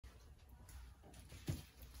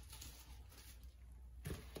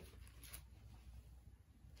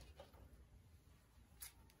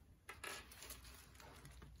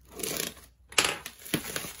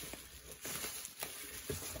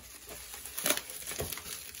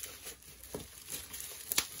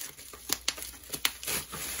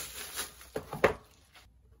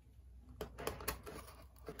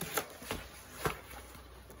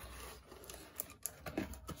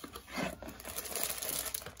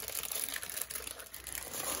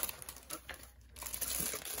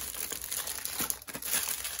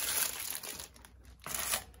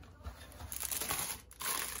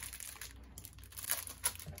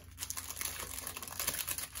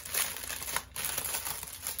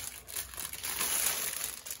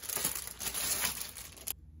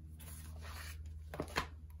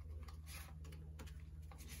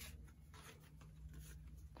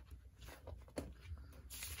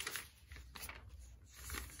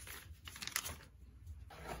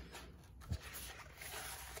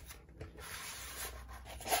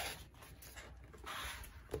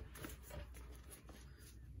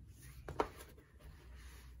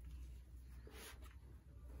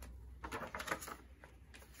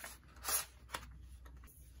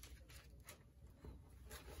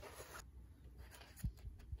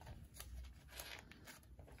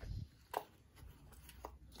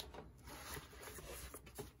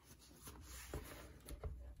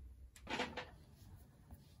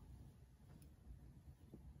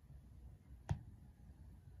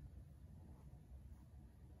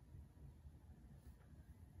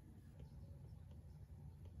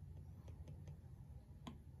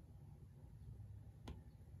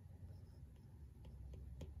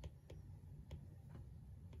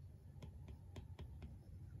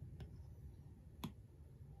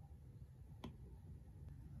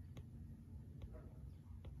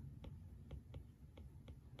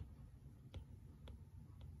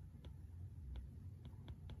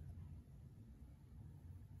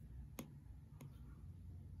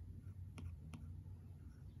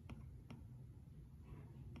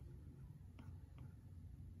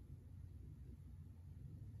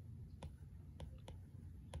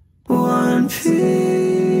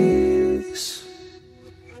piece.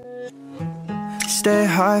 Stay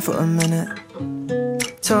high for a minute.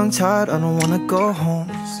 Tongue-tied, I don't wanna go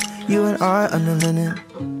home. You and I under linen.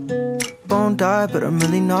 Won't die, but I'm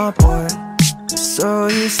really not bored. So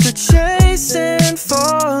used to chasing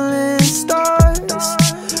falling stars.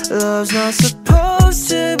 Love's not supposed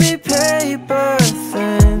to be paper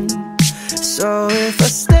thin. So if I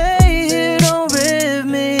stay here, don't rip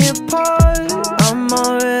me apart. I'm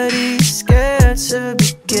already scared to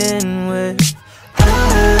begin with. I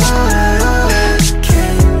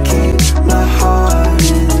can't keep my heart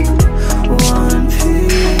in one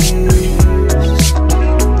piece.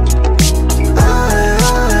 I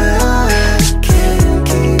can't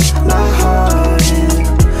keep my heart in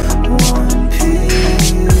one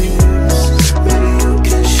piece. Maybe you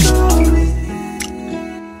can show me.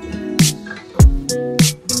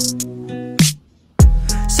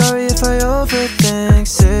 Sorry if I overthink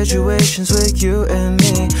situations with you and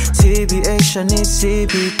me. TBH, I need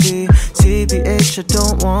CBD. TBH, I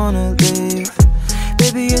don't wanna leave.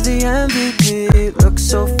 Baby, you're the MVP. Look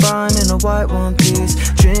so fine in a white one piece.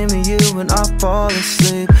 Dream of you when I fall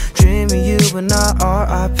asleep. Dream of you when I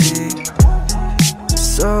RIP.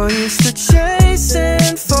 So used to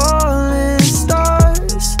chasing falling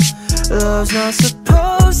stars. Love's not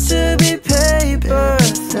supposed to be paper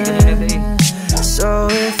thin. So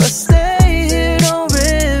if I stay here, don't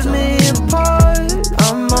rip me apart.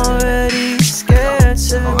 I'm already scared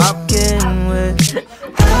to begin with.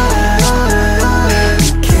 I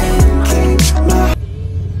can't keep my.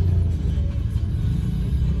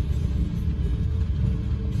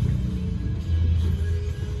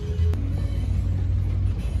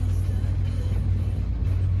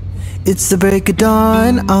 It's the break of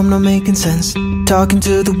dawn, I'm not making sense. Talking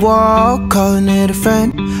to the wall, calling it a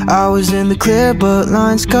friend. I was in the clear, but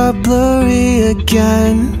lines got blurry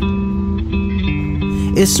again.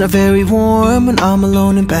 It's not very warm when I'm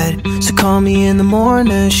alone in bed. So call me in the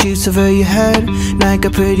morning, sheets over your head. Night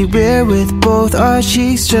got pretty weird with both our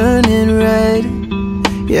cheeks turning red.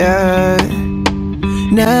 Yeah.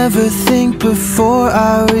 Never think before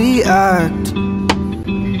I react.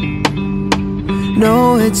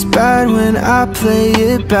 No, it's bad when I play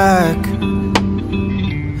it back.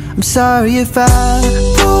 I'm sorry if I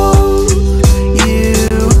pulled you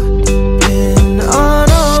in on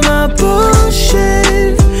all my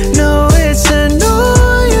bullshit. No, it's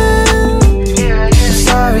annoying. I'm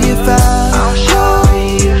sorry if I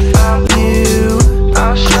hold you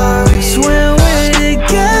close when we're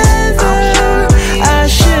together. I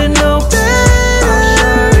should know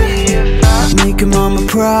better. Making mama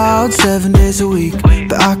proud 7 days a week,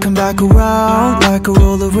 but I come back around like a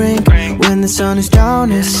roller rink. When the sun is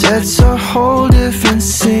down, it sets a whole different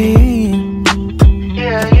scene.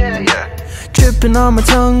 Tripping on my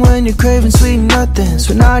tongue when you're craving sweet nothings.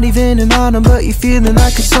 We're not even in autumn, but you're feeling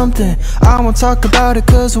like it's something. I won't talk about it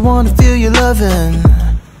cause I wanna feel your loving.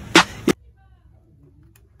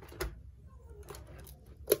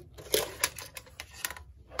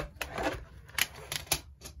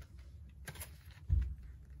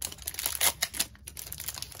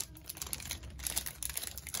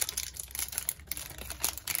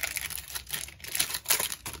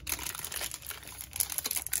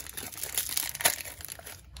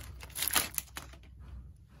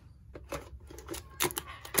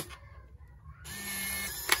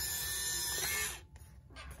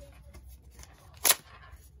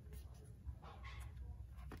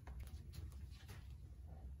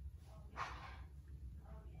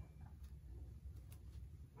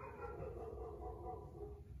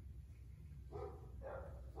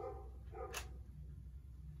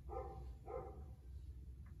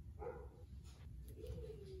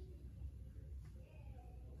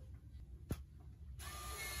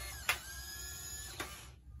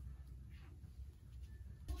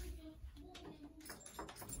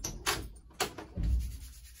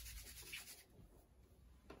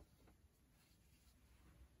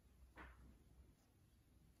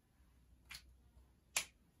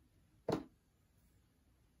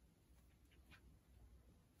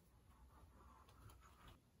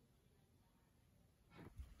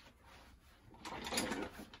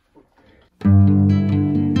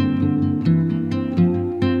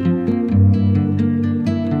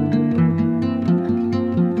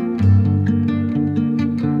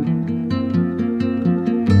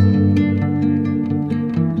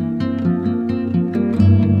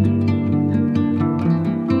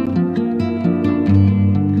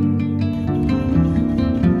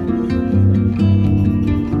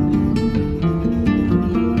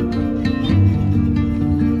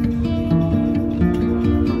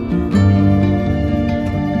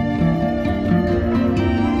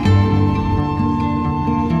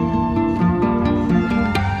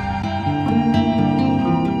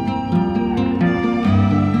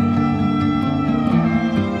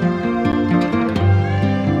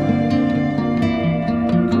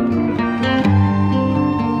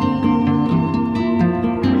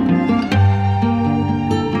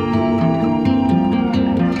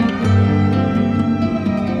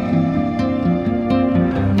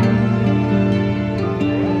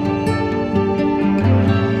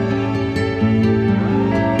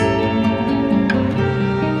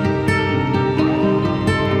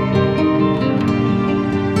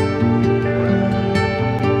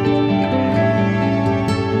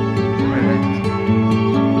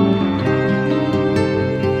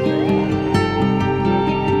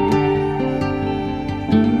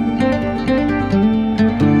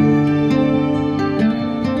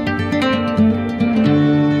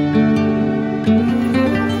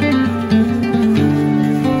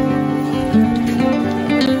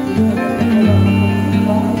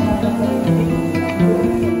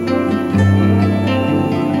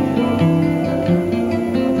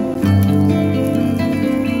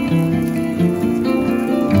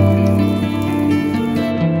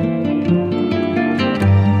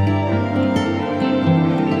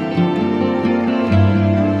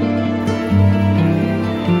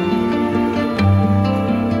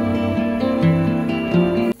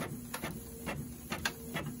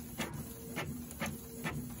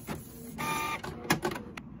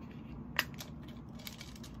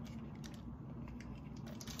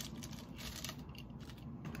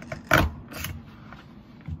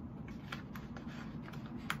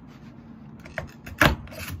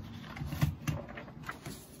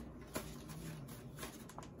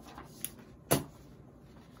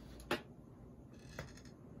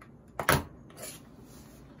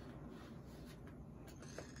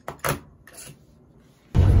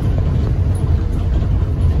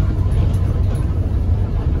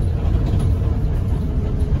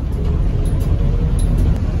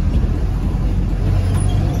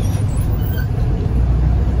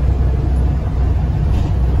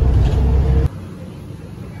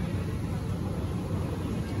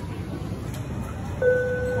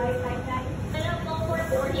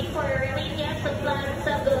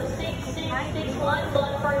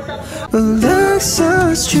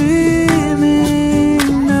 Alexa's dreaming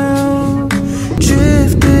now,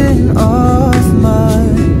 drifting off my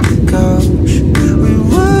couch. We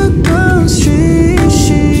walked down streets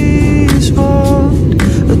she's walked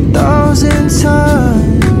 1,000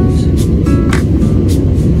 times.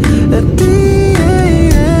 At the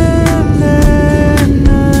AM at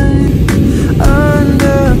night,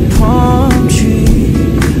 under palm tree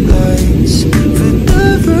lights, for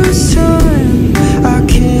the first time I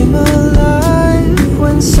came alive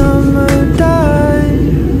when summer died.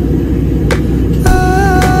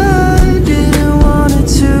 I didn't want it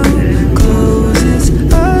to close its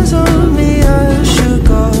eyes on me. I shook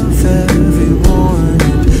off every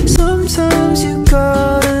warning. Sometimes you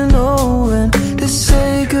gotta know when to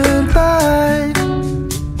say goodbye.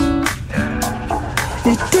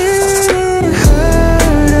 It didn't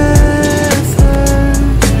hurt at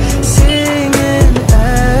first, singing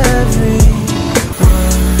every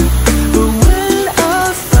word, but when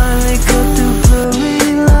I finally cut through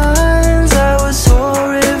blurry lines, I was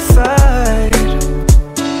horrified.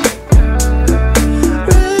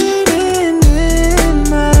 Raining in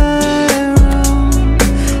my room,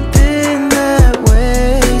 been that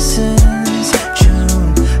way since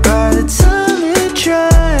June. By the time it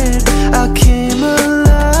dried, I came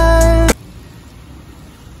alive.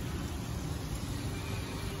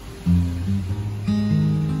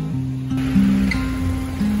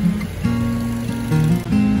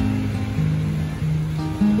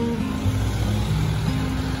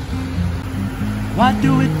 Why do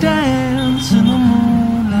we dance in the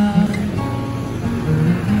moonlight?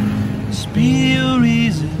 Must be a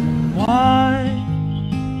reason why.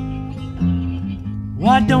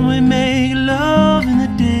 Why don't we make love in the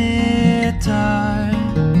daytime?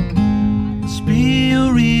 Must be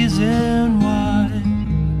a reason why.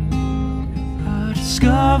 I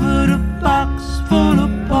discovered a box full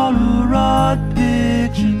of Polaroid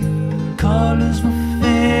pictures. Colors were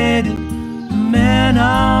faded, man,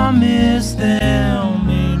 I miss them.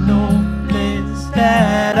 Ain't no place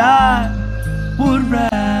that I would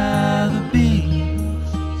rather be.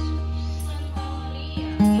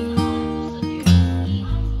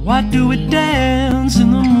 Why do we dance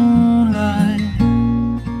in the moonlight?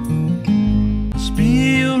 Must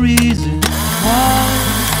be a reason why.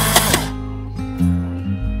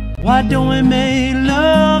 Why don't we make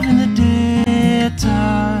love in the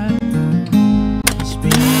daytime? Must be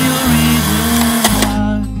a reason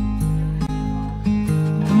why.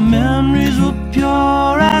 The memories were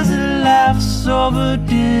pure as the laughs over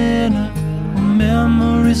dinner. When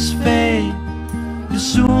memories fade, you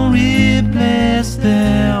soon replace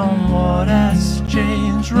them. What has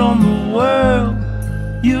changed from the world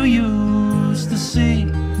you used to see?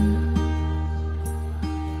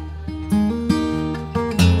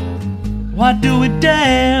 Why do we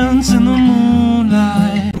dance in the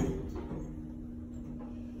moonlight?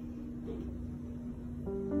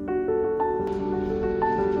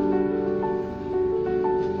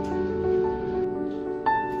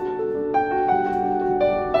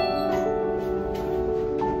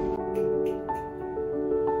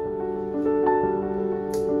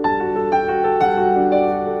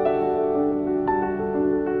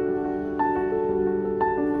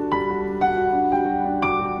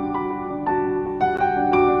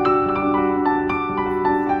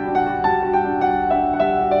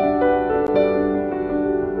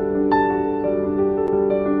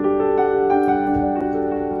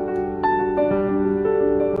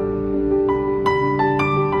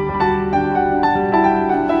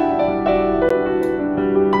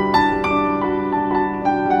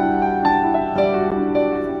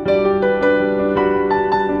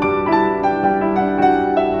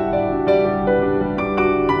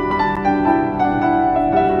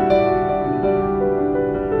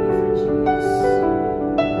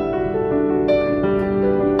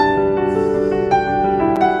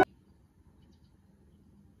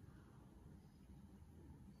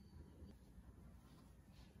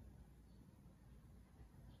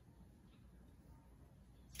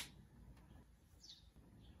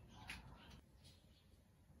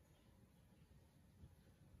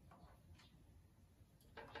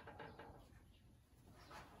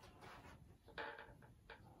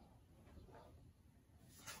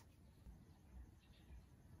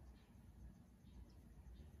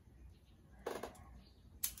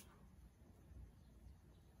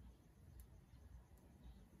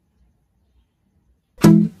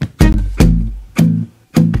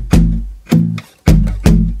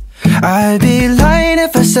 I'd be lying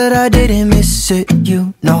if I said I didn't miss it,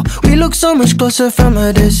 you know. We look so much closer from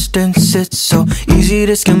a distance. It's so easy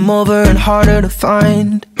to skim over and harder to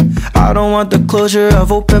find. I don't want the closure, I've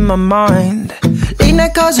opened my mind. Late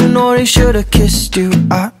night calls and Nori should've kissed you,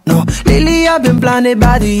 I know. Lately I've been blinded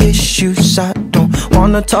by the issues. I don't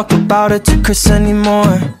wanna talk about it to Chris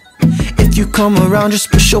anymore. If you come around, just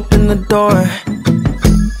push open the door.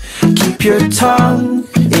 Keep your tongue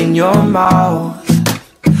in your mouth.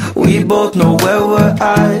 We both know where we're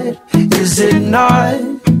at. Is it not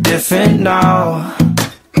different now?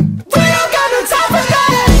 We don't got no time for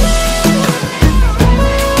that.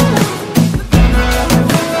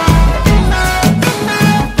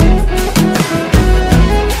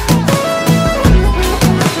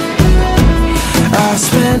 I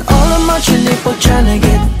spent all of March and April trying to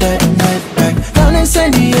get that night back. Down in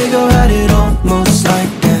San Diego, had it almost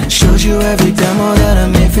like that. Showed you every demo that I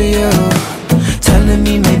made for you. Telling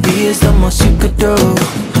me maybe it's the most you could do.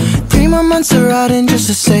 3 more months of riding just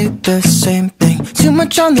to say the same thing. Too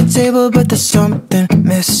much on the table, but there's something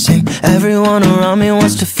missing. Everyone around me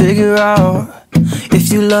wants to figure out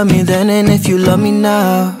if you love me then and if you love me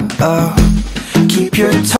now. Keep your